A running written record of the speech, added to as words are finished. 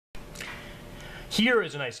Here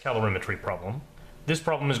is a nice calorimetry problem. This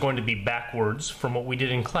problem is going to be backwards from what we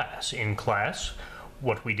did in class. In class,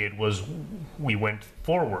 what we did was we went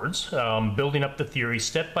forwards, building up the theory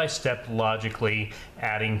step by step, logically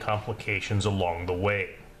adding complications along the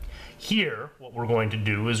way. Here, what we're going to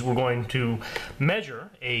do is we're going to measure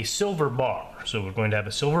a silver bar. So we're going to have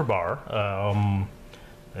a silver bar.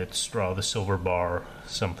 Let's draw the silver bar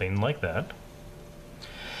something like that.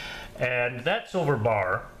 And that silver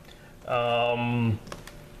bar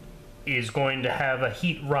is going to have a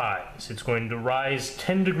heat rise. It's going to rise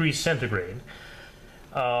 10 degrees centigrade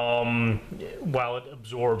while it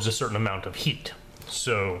absorbs a certain amount of heat.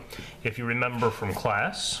 So if you remember from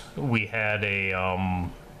class, we had a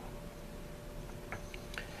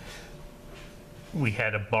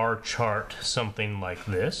bar chart something like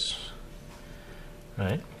this,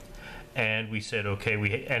 right? And we said, okay,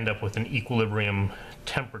 we end up with an equilibrium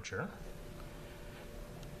temperature,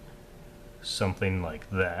 something like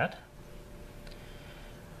that.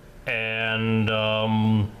 And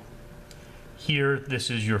here, this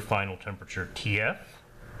is your final temperature, TF.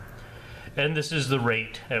 And this is the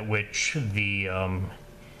rate at which the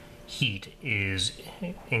heat is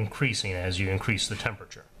increasing as you increase the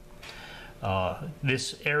temperature.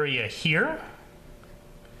 This area here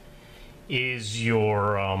is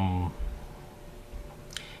your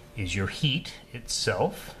heat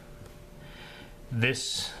itself.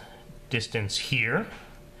 This distance here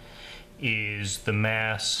is the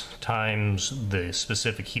mass times the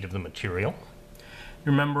specific heat of the material.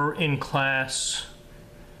 Remember in class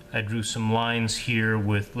I drew some lines here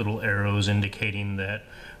with little arrows indicating that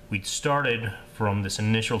we'd started from this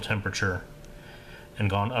initial temperature and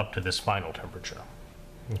gone up to this final temperature.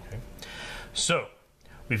 Okay. So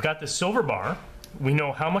we've got this silver bar. We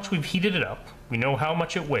know how much we've heated it up. We know how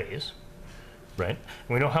much it weighs, right? And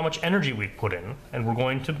we know how much energy we've put in, and we're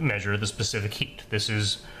going to measure the specific heat. This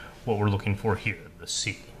is what we're looking for here, the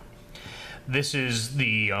C. This is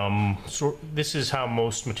the this is how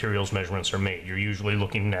most materials measurements are made. You're usually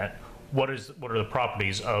looking at what are the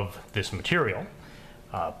properties of this material.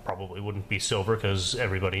 Probably wouldn't be silver because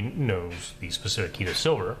everybody knows the specific heat of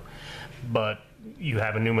silver, but you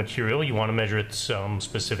have a new material, you want to measure its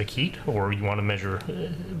specific heat, or you want to measure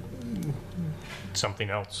something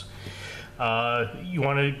else. You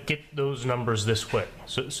want to get those numbers this way.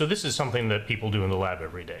 So this is something that people do in the lab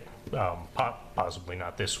every day. Possibly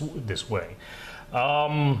not this way.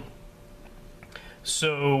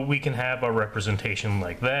 So we can have our representation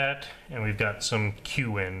like that, and we've got some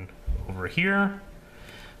Qn over here.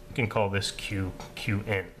 We can call this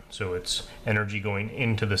Qn. So it's energy going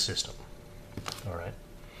into the system. All right.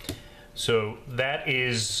 So that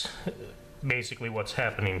is basically what's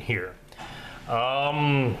happening here.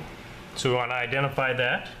 So we want to identify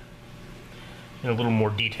that in a little more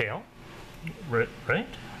detail, right?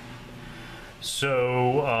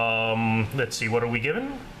 So let's see, what are we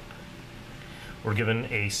given? We're given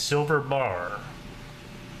a silver bar.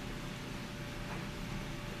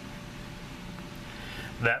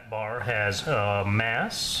 That bar has a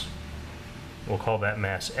mass, we'll call that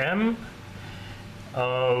mass M,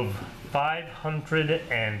 of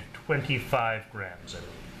 525 grams.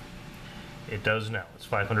 It does now. It's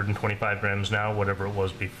 525 grams now, whatever it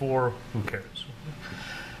was before, who cares?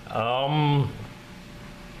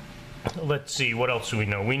 Let's see, what else do we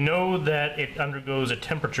know? We know that it undergoes a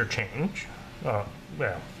temperature change. Well,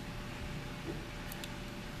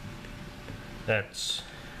 that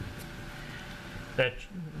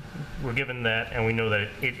we're given that, and we know that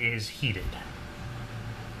it is heated.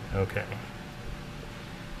 Okay.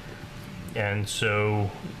 And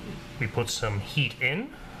so we put some heat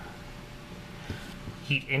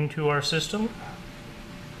into our system,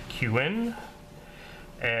 Qn,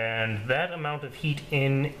 and that amount of heat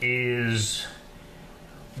in is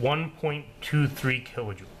 1.23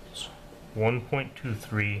 kilojoules.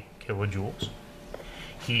 1.23 kilojoules.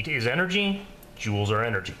 Heat is energy, joules are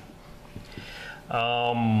energy.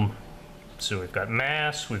 So we've got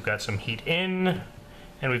mass, we've got some heat in,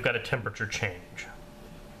 and we've got a temperature change.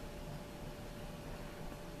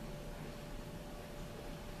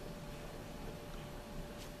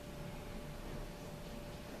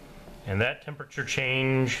 And that temperature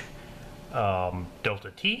change,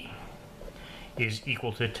 delta T, is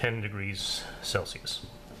equal to 10 degrees Celsius.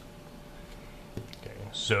 Okay,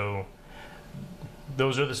 so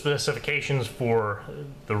those are the specifications for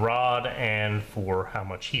the rod and for how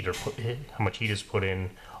much heat is put in,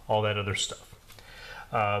 all that other stuff.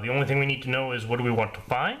 The only thing we need to know is what do we want to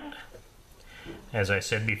find? As I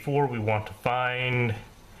said before, we want to find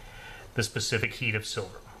the specific heat of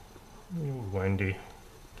silver. We're going to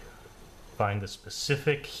find the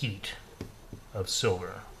specific heat of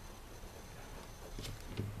silver.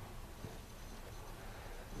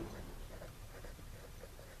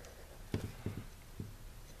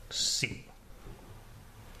 C.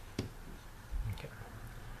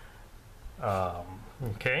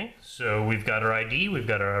 Okay, so we've got our ID, we've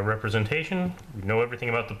got our representation, we know everything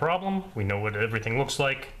about the problem, we know what everything looks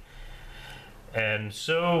like, and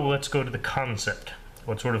so let's go to the concept.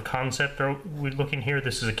 What sort of concept are we looking here?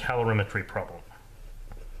 This is a calorimetry problem.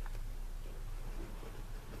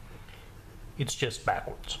 It's just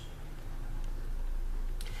backwards.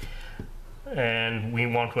 And we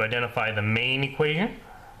want to identify the main equation,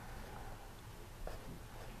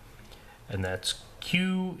 and that's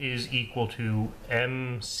Q is equal to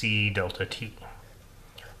mc delta T.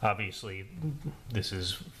 Obviously, this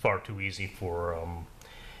is far too easy for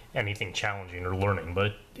anything challenging or learning,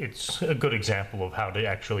 but it's a good example of how to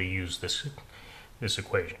actually use this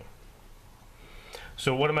equation.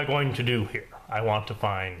 So what am I going to do here? I want to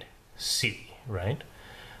find C, right?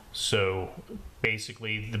 So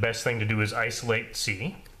basically, the best thing to do is isolate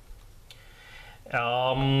C,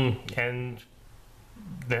 and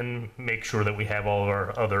then make sure that we have all of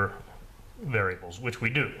our other variables, which we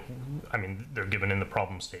do. I mean, they're given in the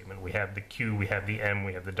problem statement. We have the Q, we have the M,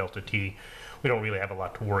 we have the delta T. We don't really have a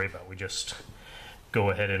lot to worry about. We just go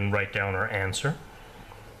ahead and write down our answer.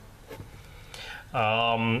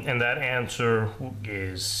 And that answer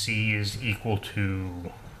is C is equal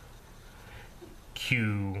to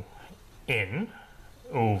Q in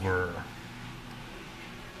over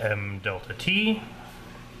M delta T,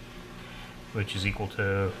 which is equal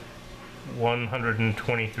to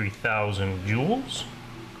 123,000 joules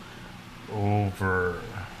over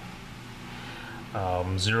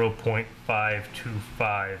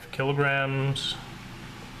 0.525 kilograms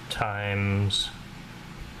times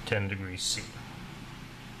 10 degrees C.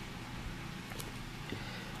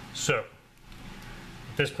 So,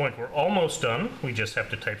 at this point we're almost done. We just have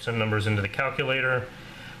to type some numbers into the calculator.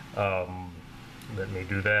 Let me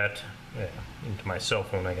do that into my cell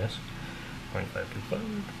phone, I guess.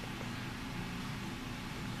 0.525.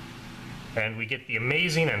 And we get the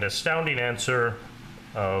amazing and astounding answer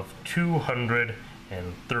of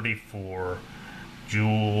 234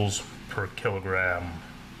 joules per kilogram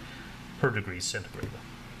per degree centigrade.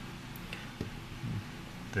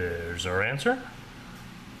 There's our answer.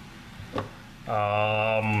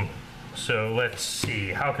 So let's see,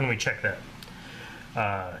 how can we check that?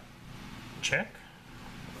 Check.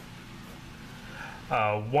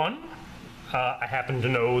 One, I happen to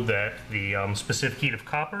know that the specific heat of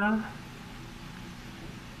copper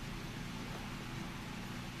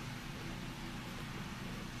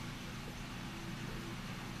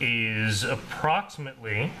is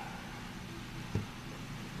approximately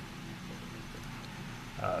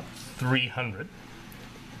 300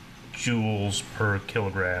 joules per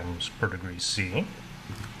kilograms per degree C.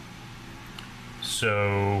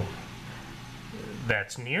 So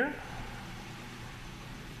that's near.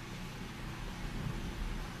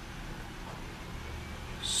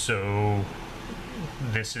 So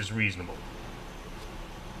this is reasonable.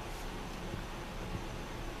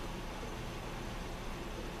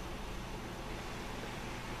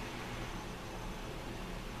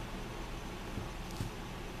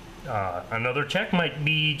 Another check might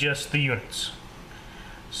be just the units.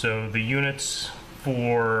 So the units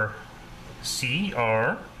for C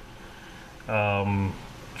are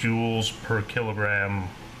joules per kilogram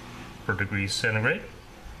per degree centigrade.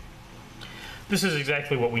 This is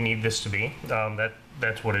exactly what we need this to be.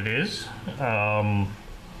 That's what it is. We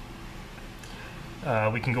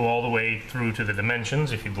can go all the way through to the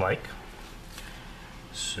dimensions if you'd like.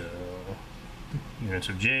 So units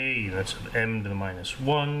of J, units of M to the minus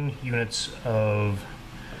 1, units of,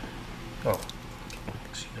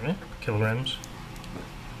 kilograms,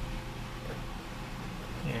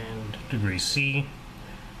 and degree C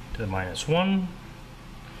to the minus 1,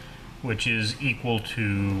 which is equal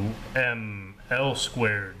to ML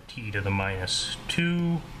squared T to the minus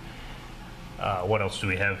 2. What else do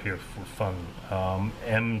we have here for fun?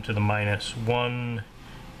 M to the minus 1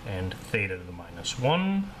 and theta to the minus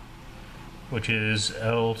 1, which is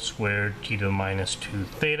L squared T to the minus 2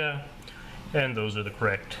 theta, and those are the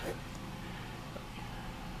correct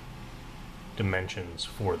dimensions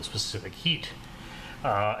for the specific heat,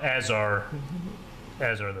 as are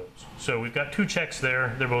those. So we've got two checks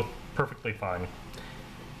there. They're both perfectly fine.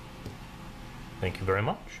 Thank you very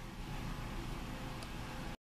much.